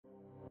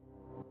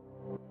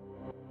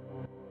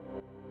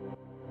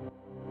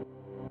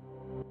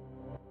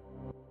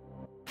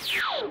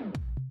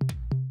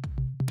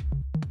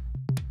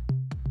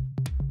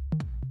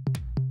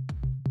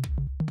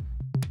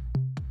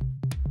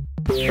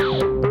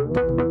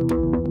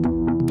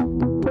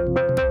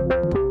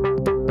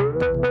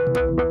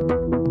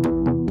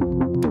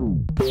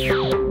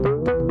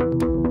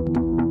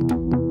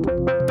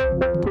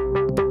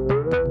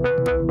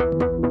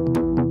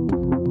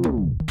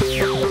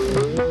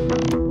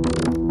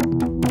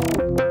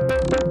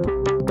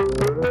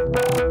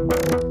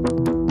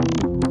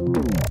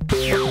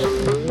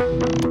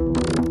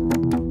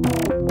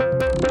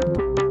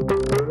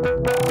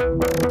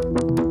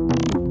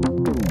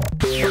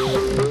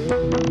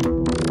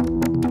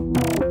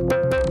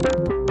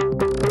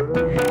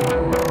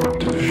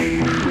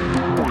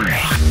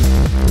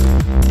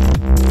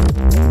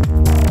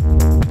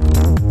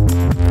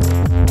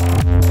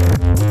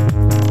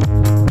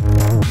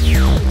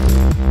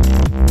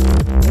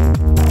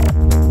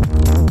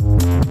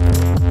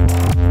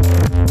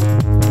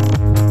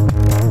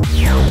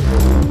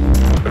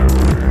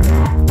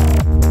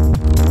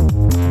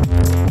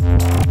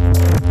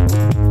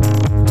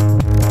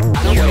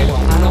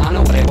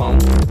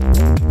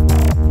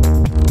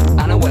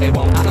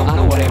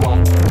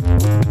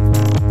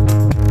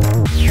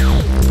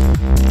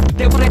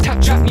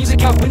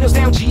Windows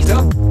down, G's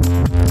up.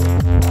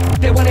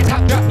 They want that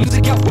top drop,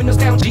 music up, windows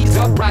down, G's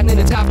up. Riding in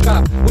the top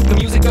drop, with the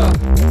music up.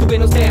 The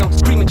windows down,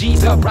 screaming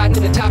G's up. Riding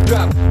in the top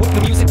drop, with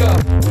the music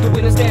up. The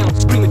windows down,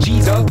 screaming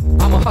G's up.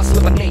 I'm a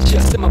hustler by nature,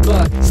 it's in my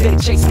blood. Steady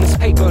chasing this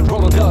paper and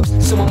rolling dubs.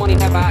 So my money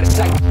never out of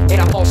sight. And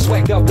I'm all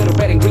swagged up with the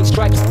red and green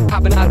stripes.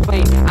 Hopping out of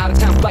plane, out of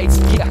town flights.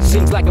 Yeah,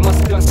 seems like I must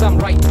have done something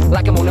right.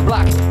 Like I'm on the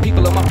block,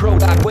 people on my pro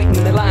dog waiting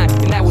in the line.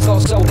 And that was all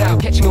sold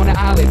out, catch me on the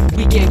island.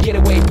 Weekend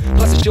getaway,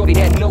 plus a shorty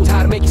that knows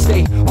how to make you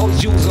stay. All the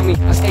jewels on me,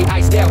 I stay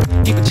iced out.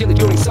 Keep it chilly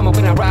during summer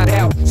when I ride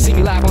out. See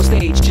me live on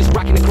stage, just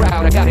rocking the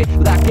crowd. I got it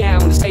locked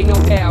down, this ain't no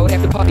doubt.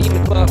 After party in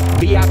the club,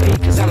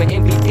 VIP, cause I'm an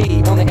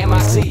MVP on the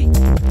MIC.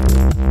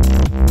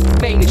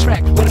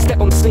 MainStreet, when I step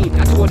on the scene,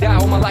 I do or die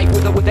all my life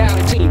with or without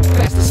a team.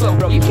 Fast or slow,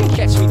 bro, you can't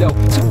catch me though.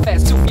 Too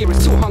fast, too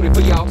furious, too hungry for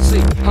y'all to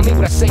see. I mean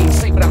what I say and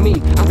say what I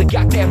mean. I'm the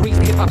goddamn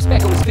reason hip-hop's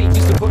back on his feet.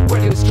 Used to put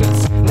work in the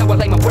streets, now I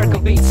lay my work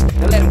on beats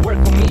and let him work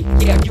for me.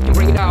 Yeah, you can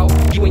bring it out,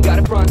 you ain't got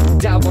a front.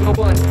 Dial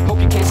 101, hope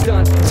you can't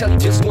stun. Tell you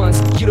just once,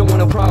 you don't want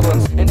no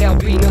problems. And there'll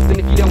be nothing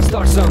if you don't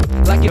start some.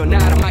 Like it or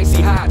not, I'm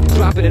icy hot,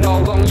 dropping it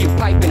all on you,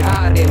 piping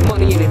hot. And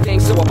money ain't a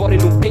thing, so I bought a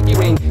new pinky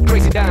ring.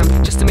 Crazy dime,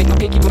 just to make my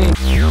pinky ring.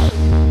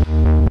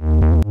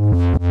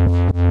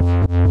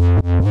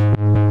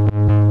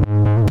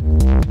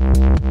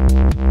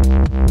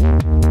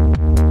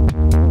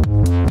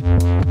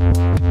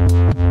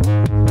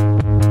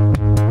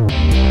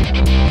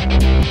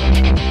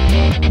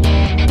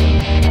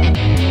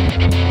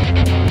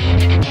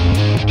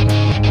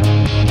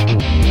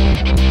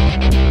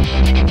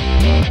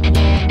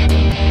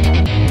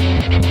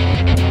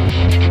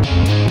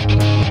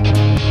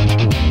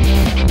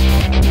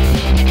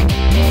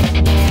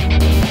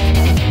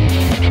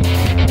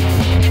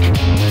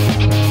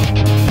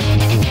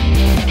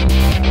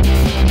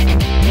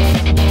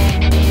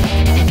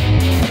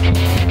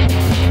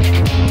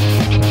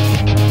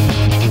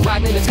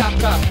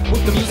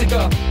 With the music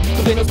up,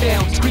 the windows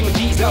down, screaming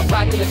G's up.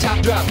 Riding in the top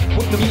drop,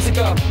 with the music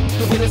up,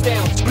 the windows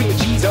down, screaming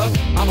G's up.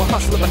 I'm a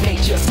hustler by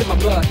nature, it's in my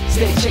blood.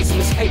 Steady chasing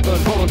this paper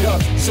and rolling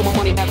dubs. So my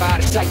money never out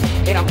of sight.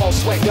 And I'm all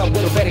swagged up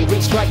with the red and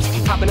green stripes.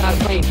 Hopping out of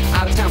plane,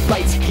 out of town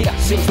flights. Yeah,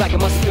 seems like I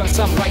must have done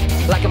something right.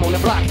 Like I'm on the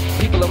block,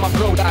 people on my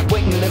pro dog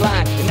waiting in the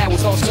line. And that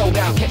was all sold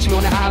out, catch me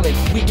on the island.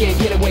 Weekend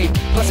getaway,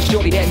 plus a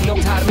shorty that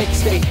knows how to make you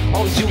stay.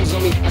 All the jewels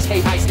on me, I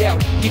stay iced out.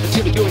 Keep it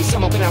chilly during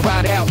summer when I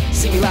ride out.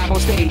 See me live on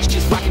stage,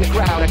 just rocking the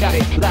crowd. I got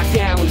it locked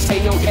down, this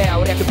ain't no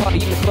doubt. After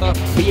party in the club,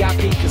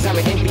 VIP, cause I'm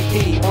an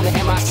MVP on the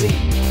MIC.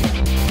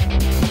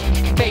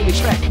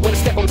 MainStreet, when I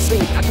step on the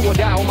scene, I do or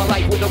die all my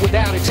life with or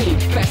without a team.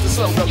 Fast or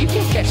slow, bro, you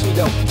can't catch me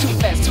though. Too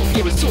fast, too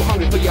furious, too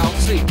hungry for y'all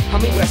to see. I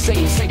mean what I say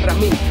and say what I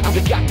mean. I'm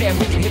the goddamn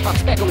reason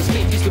hip-hop's back on his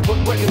feet. Used to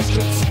put work in the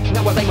streets,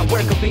 now I lay my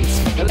work on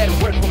beats and let him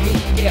work for me.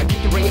 Yeah, you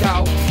can bring it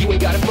out, you ain't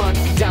got a front.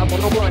 Dial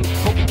 101,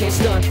 hope you can't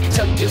stun.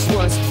 Tell you just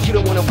once, you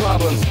don't want no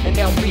problems. And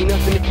there'll be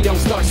nothing if you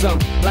don't start some.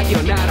 Like it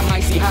or not, I'm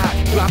icy hot,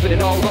 dropping it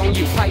all on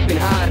you,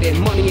 piping hot.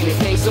 And money in it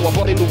thing, so I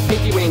bought a new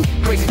pinky ring.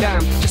 Crazy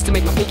dime, just to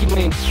make my pinky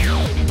ring.